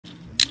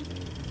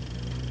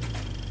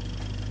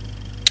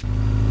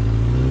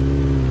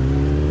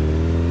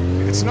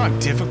It's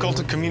not difficult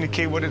to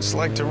communicate what it's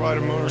like to ride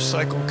a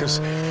motorcycle, because,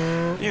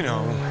 you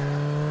know...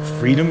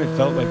 Freedom, it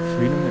felt like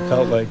freedom. It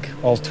felt like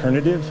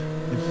alternative.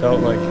 It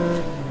felt like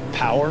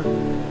power.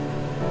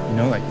 You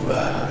know, like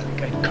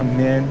I'd come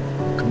in,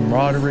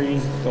 camaraderie,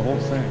 the whole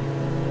thing.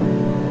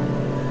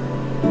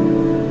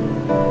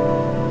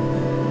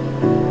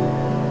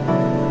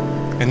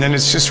 And then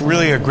it's just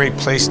really a great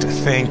place to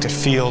think, to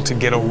feel, to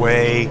get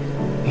away.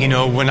 You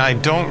know, when I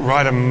don't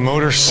ride a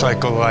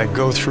motorcycle, I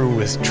go through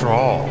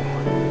withdrawal.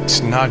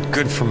 It's not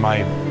good for my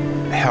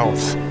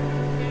health.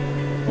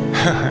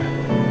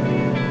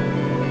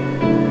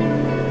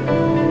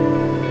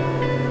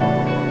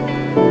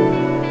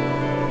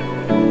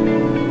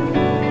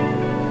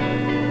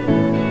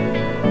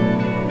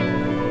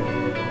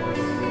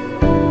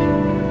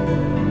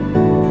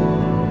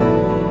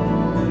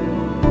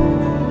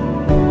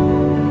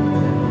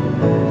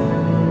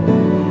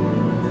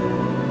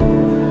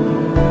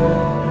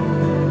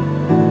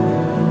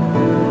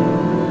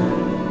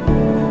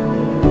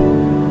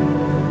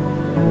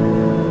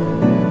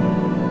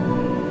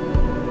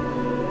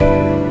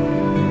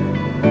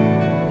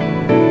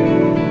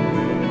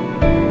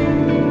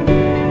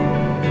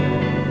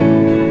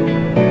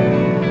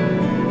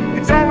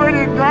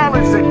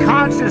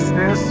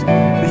 Consciousness,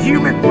 the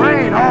human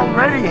brain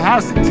already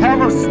has to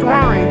tell a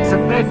story to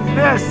make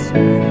this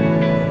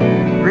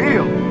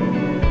real.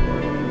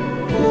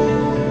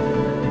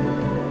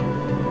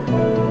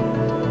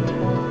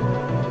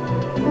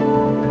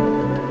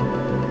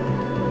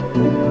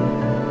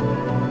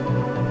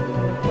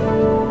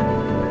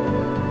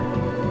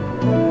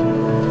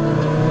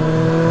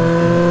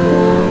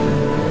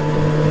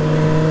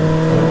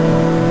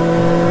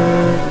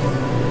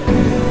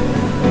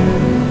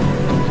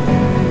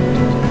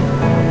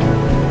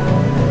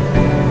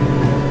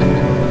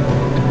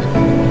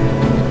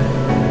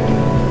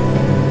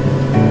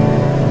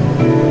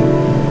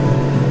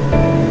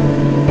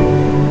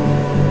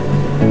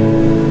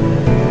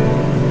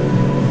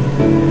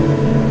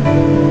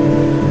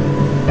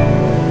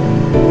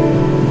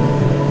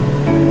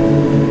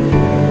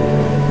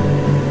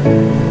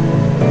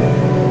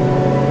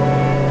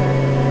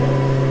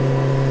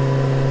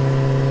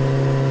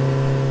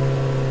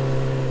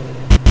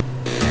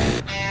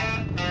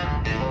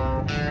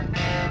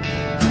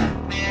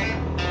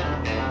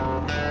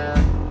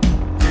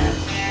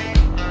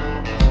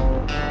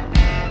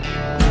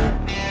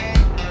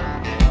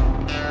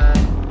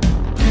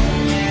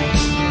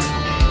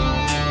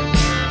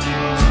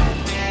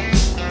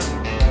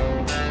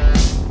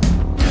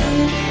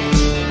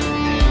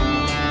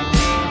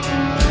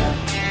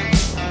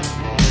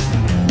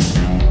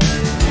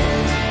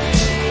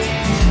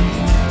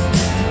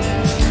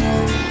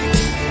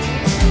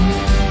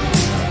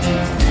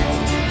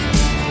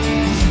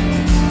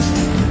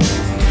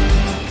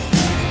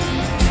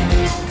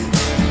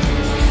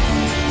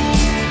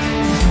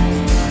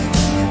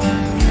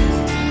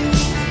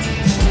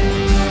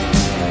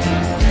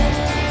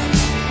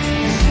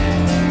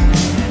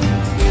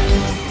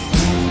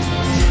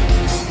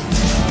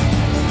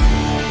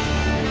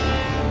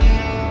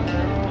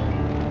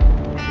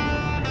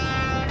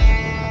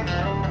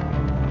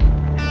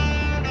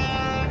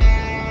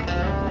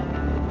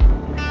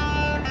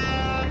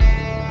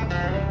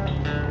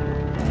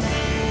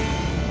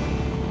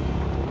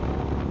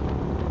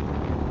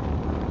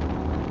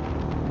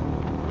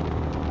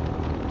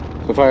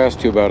 If I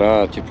asked you about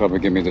art, you'd probably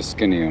give me the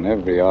skinny on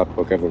every art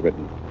book ever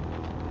written.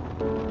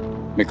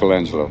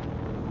 Michelangelo.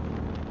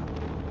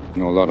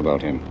 You know a lot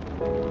about him.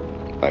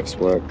 Life's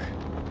work,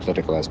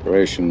 political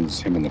aspirations,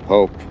 him and the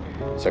Pope,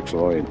 sexual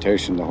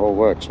orientation, the whole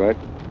works, right?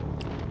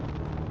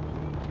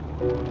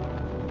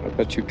 I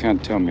bet you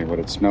can't tell me what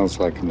it smells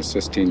like in the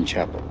Sistine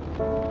Chapel.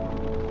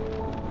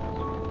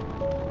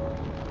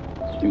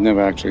 You've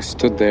never actually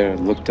stood there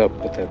and looked up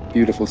at that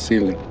beautiful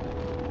ceiling.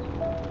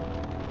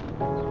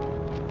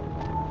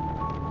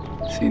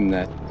 Seen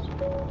that.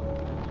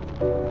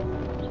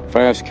 If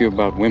I ask you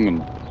about women,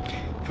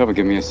 you'd probably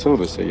give me a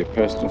syllabus of your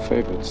personal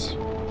favorites.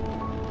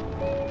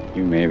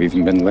 You may have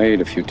even been laid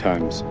a few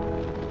times.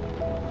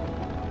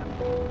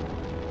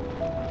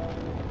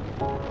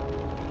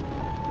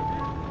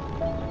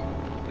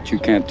 But you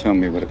can't tell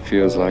me what it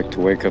feels like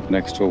to wake up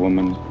next to a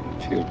woman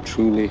and feel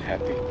truly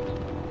happy.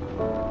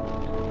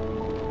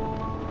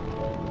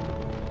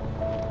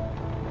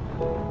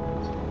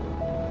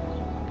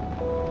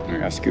 I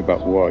ask you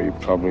about war, you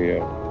probably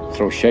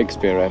throw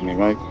Shakespeare at me,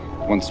 right?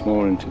 Once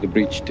more into the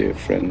breach, dear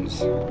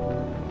friends.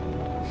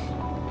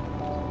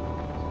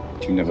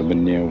 But you've never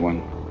been near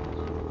one.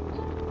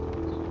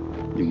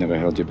 You've never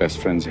held your best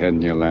friend's head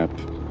in your lap.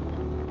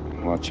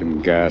 Watch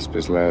him gasp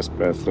his last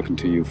breath, looking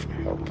to you for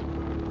help.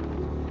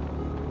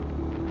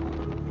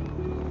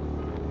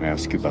 I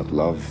ask you about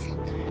love,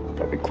 you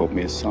probably quote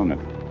me a sonnet.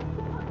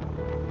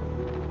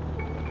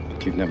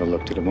 But you've never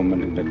looked at a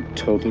woman and been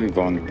totally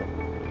vulnerable.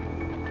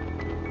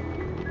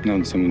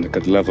 Known someone that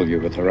could level you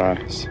with her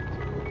eyes.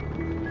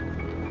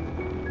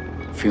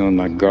 Feeling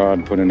like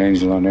God put an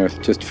angel on earth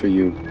just for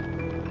you.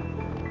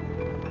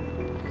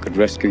 Who could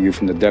rescue you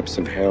from the depths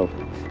of hell.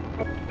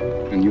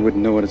 and you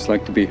wouldn't know what it's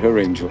like to be her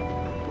angel.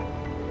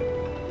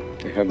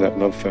 To have that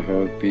love for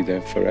her, be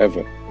there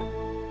forever,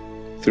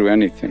 through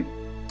anything.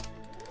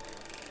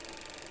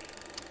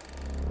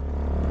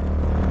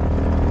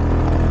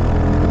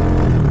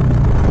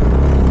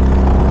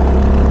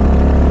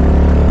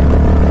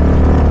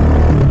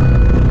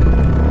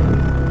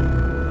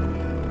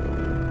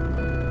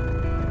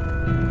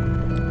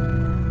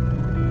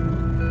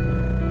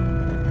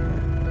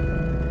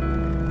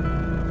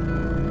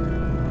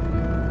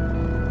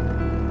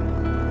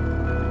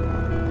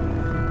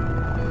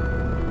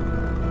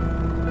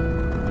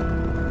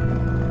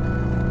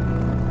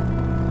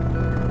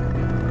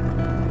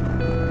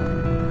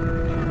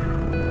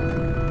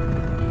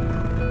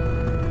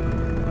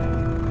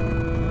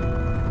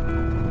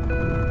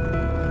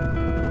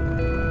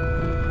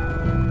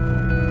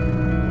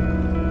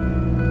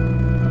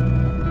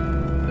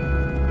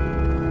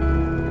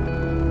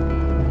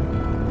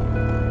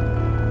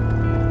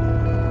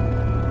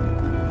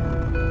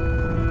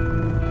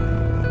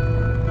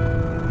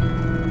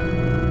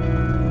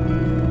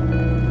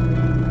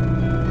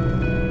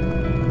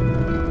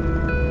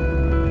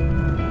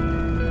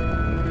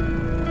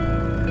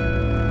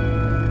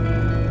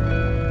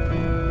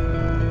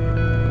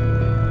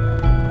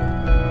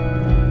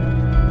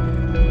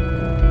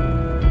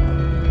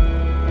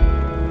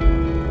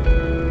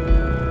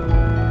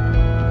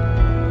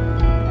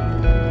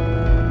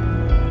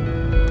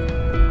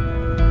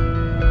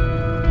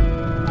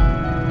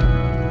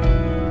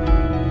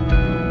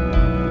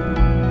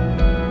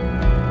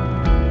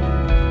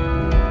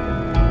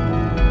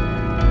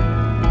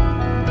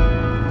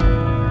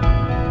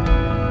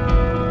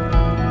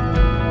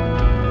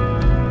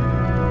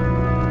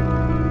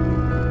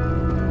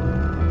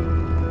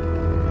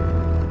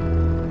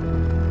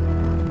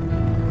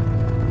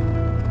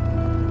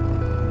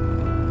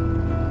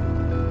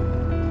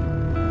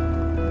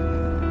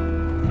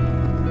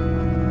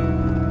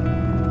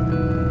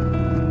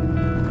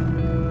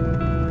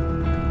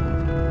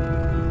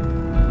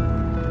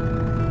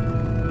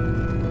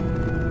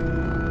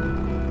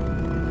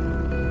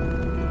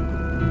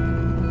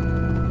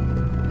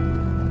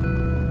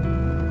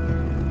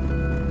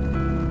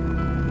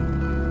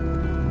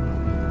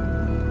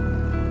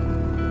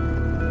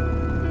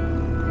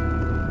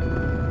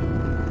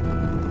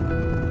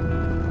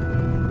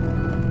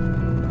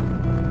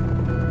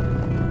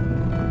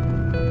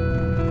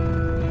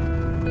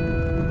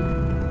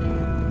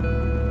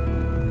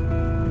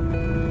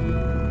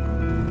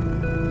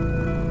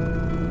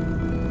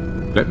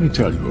 Let me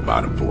tell you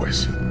about a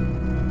voice.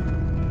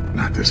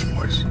 Not this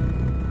voice,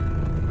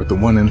 but the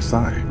one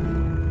inside.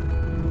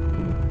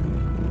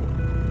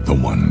 The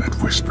one that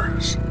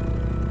whispers.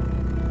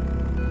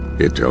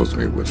 It tells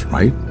me what's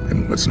right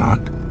and what's not,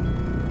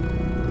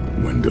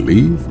 when to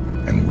leave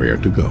and where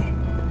to go.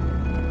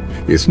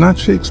 It's not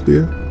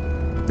Shakespeare.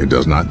 It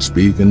does not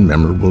speak in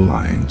memorable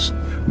lines.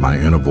 My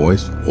inner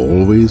voice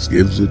always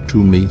gives it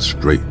to me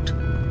straight.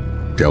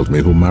 Tells me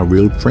who my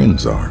real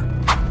friends are,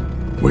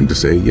 when to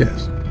say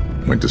yes,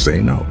 when to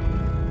say no,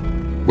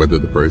 whether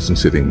the person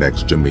sitting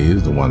next to me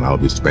is the one I'll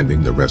be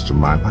spending the rest of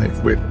my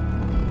life with.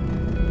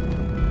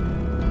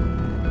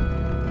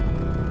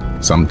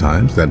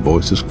 Sometimes that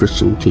voice is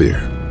crystal clear.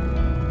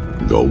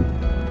 Go,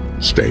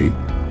 stay,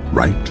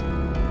 right,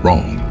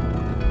 wrong.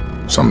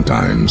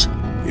 Sometimes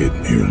it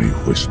merely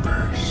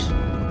whispers.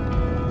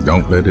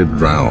 Don't let it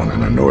drown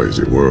in a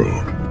noisy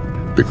world,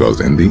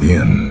 because in the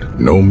end,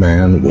 no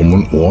man,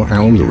 woman, or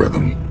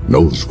algorithm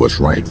knows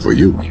what's right for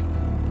you.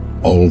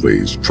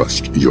 Always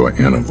trust your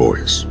inner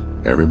voice.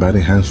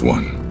 Everybody has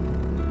one.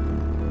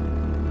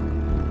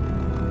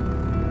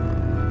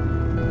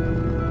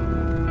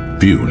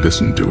 Few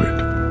listen to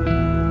it.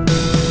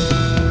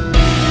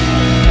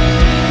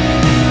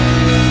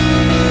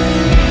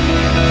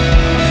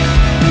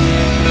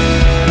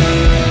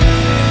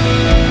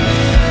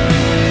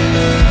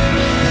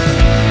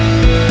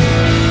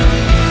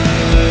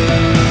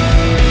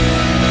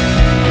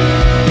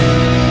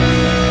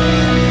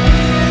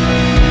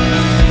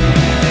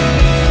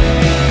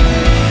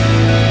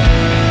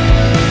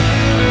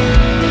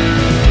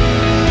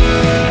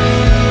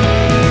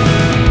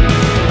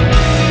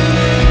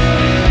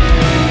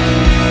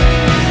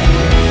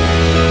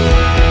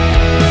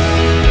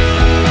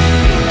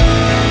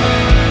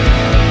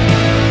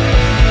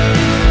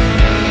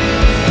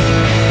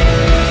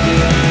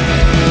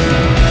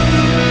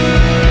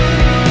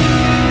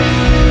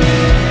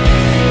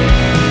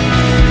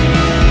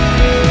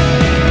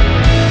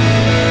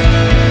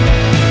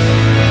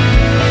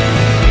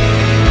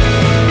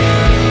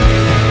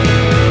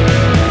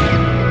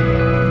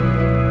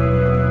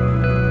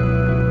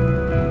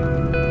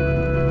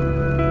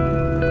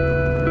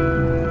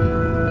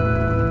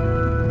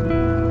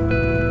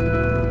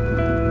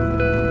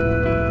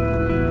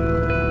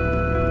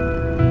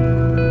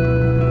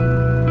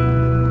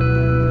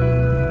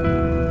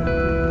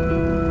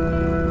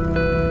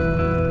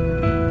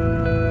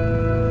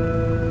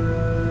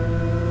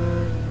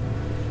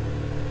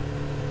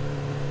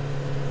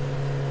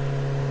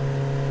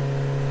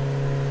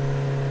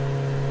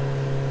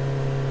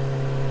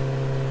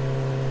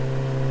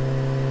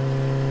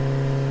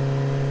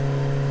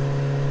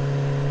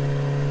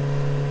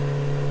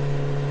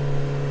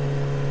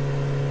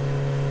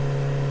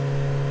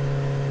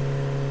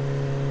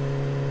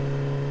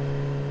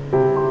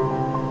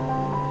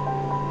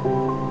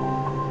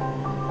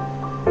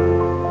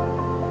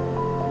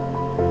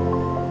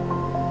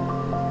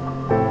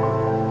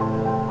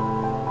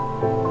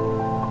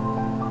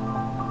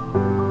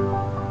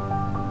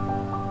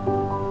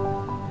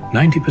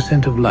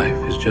 90% of life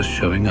is just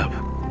showing up.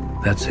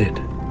 That's it.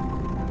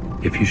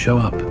 If you show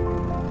up,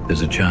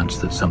 there's a chance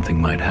that something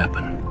might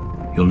happen.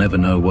 You'll never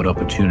know what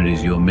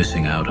opportunities you're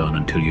missing out on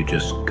until you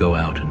just go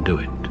out and do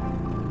it.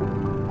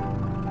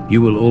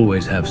 You will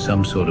always have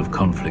some sort of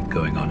conflict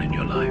going on in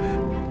your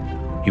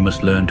life. You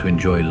must learn to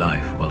enjoy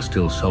life while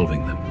still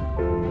solving them.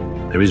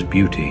 There is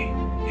beauty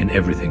in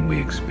everything we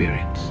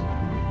experience.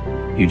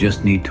 You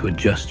just need to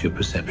adjust your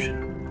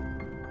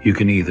perception. You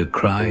can either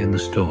cry in the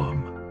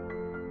storm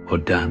or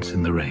dance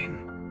in the rain.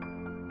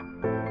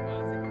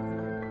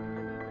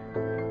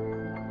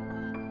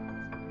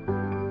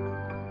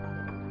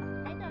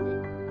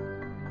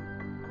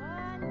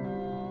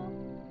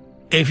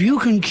 If you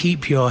can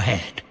keep your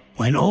head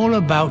when all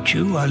about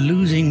you are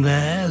losing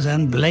theirs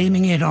and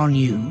blaming it on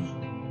you,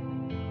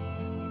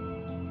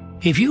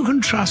 if you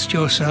can trust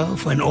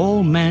yourself when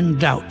all men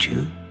doubt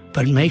you,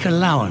 but make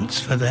allowance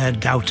for their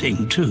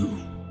doubting too,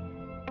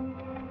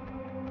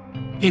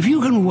 if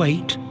you can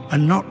wait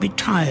and not be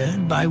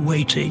tired by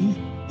waiting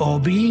or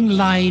being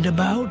lied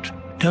about,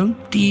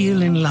 don't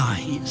deal in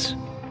lies,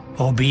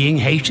 or being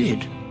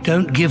hated,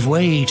 don't give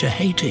way to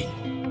hating,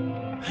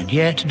 and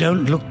yet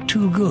don't look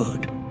too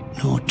good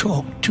nor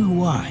talk too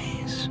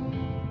wise.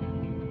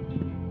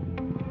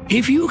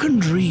 If you can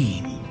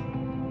dream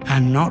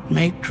and not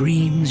make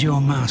dreams your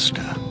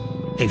master,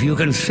 if you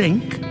can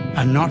think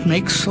and not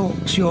make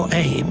thoughts your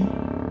aim,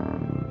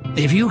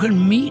 if you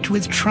can meet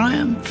with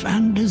triumph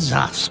and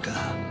disaster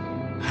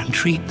and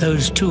treat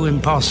those two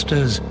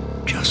impostors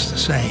just the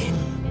same,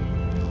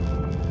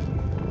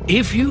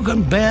 if you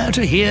can bear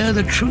to hear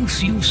the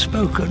truth you've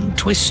spoken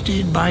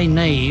twisted by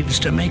knaves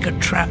to make a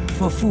trap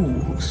for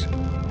fools,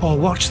 or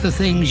watch the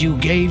things you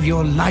gave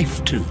your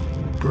life to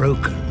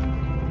broken,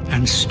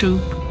 and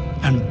stoop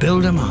and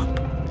build 'em up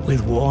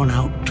with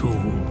worn-out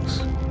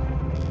tools.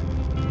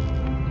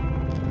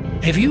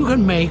 If you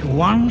can make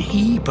one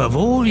heap of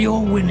all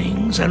your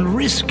winnings and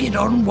risk it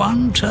on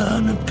one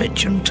turn of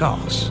pitch and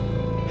toss,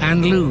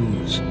 and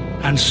lose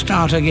and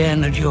start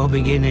again at your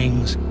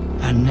beginnings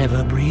and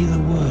never breathe a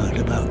word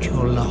about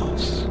your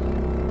loss.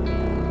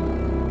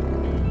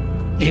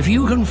 If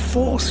you can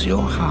force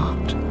your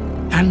heart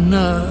and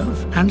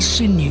nerve and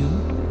sinew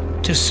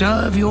to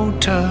serve your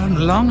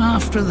turn long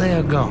after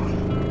they're gone,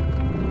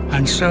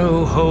 and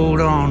so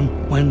hold on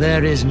when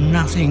there is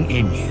nothing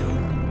in you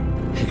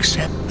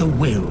except the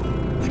will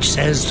which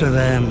says to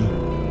them,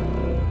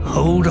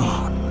 hold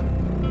on.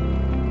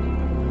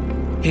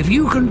 If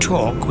you can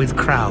talk with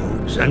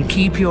crowds and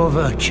keep your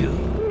virtue,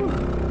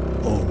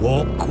 or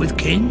walk with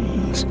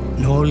kings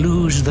nor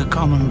lose the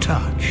common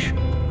touch,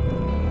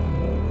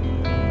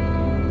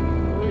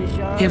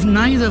 if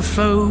neither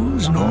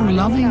foes nor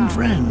loving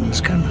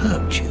friends can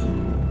hurt you,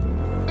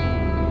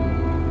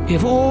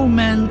 if all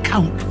men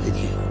count with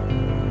you,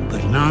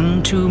 but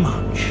none too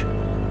much,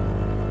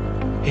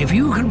 if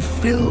you can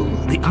fill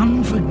the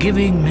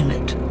unforgiving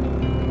minute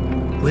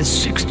with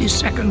 60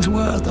 seconds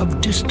worth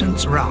of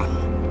distance run,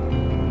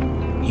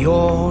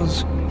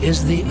 yours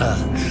is the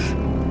earth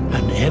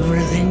and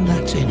everything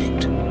that's in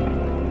it.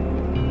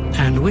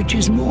 And which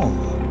is more,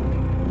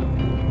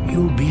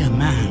 you'll be a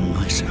man,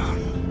 my son.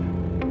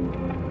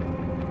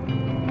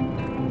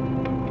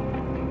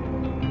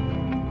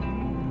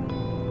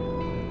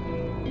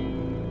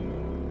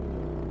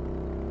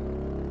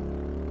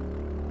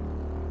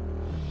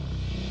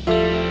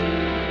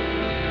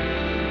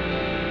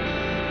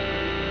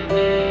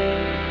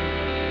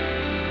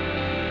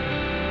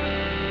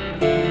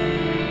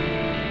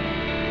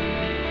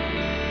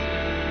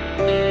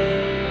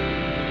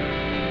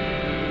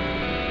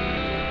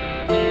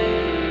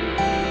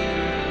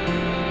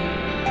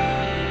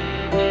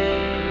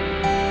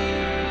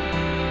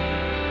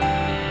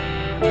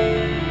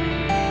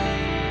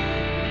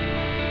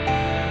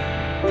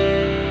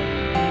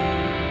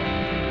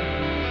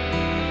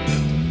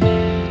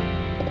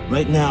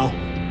 Right now,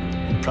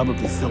 I'm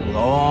probably filled with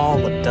all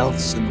the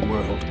doubts in the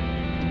world.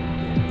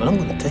 But I'm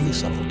going to tell you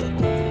something,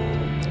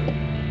 Douglas.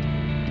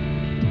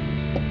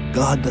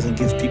 God doesn't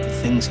give people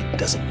things he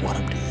doesn't want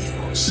them to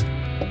use.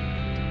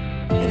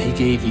 And he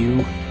gave you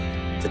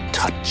the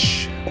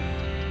touch.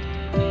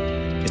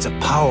 It's a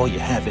power you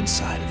have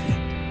inside of you,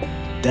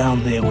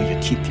 down there where you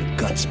keep your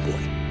guts, boy.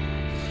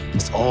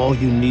 It's all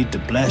you need to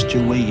blast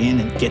your way in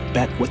and get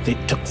back what they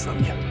took from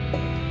you.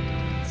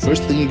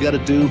 First thing you got to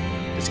do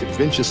is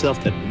convince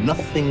yourself that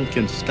nothing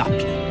can stop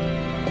you.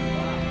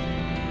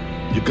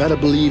 You gotta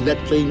believe that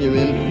plane you're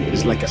in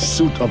is like a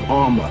suit of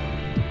armor,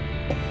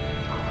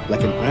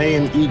 like an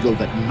iron eagle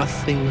that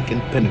nothing can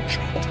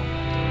penetrate.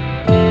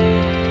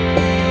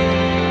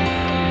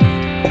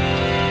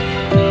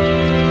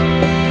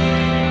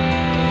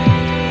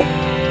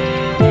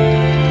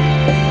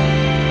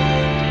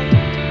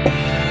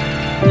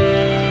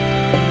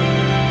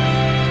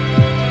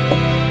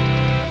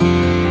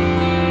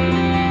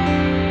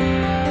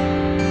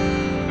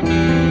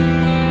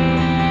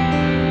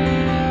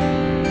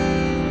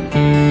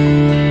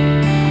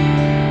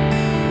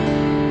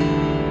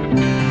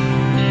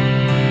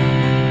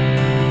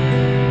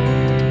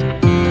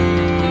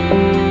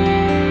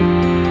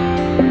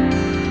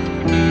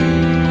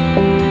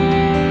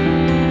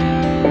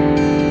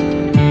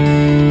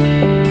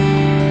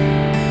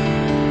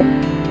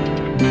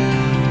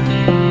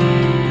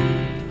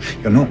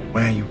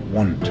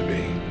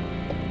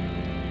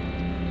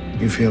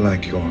 You feel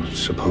like you're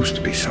supposed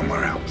to be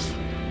somewhere else.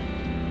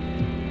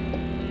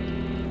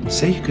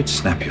 Say you could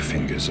snap your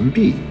fingers and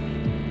be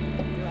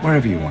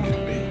wherever you wanted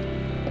to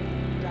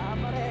be.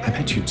 I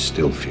bet you'd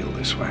still feel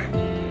this way.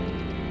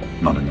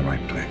 Not in the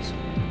right place.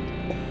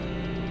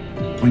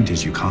 The point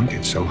is, you can't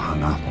get so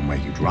hung up on where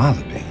you'd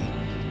rather be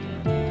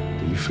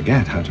that you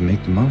forget how to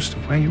make the most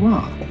of where you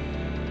are.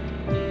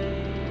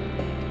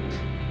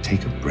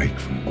 Take a break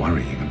from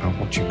worrying about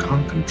what you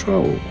can't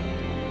control.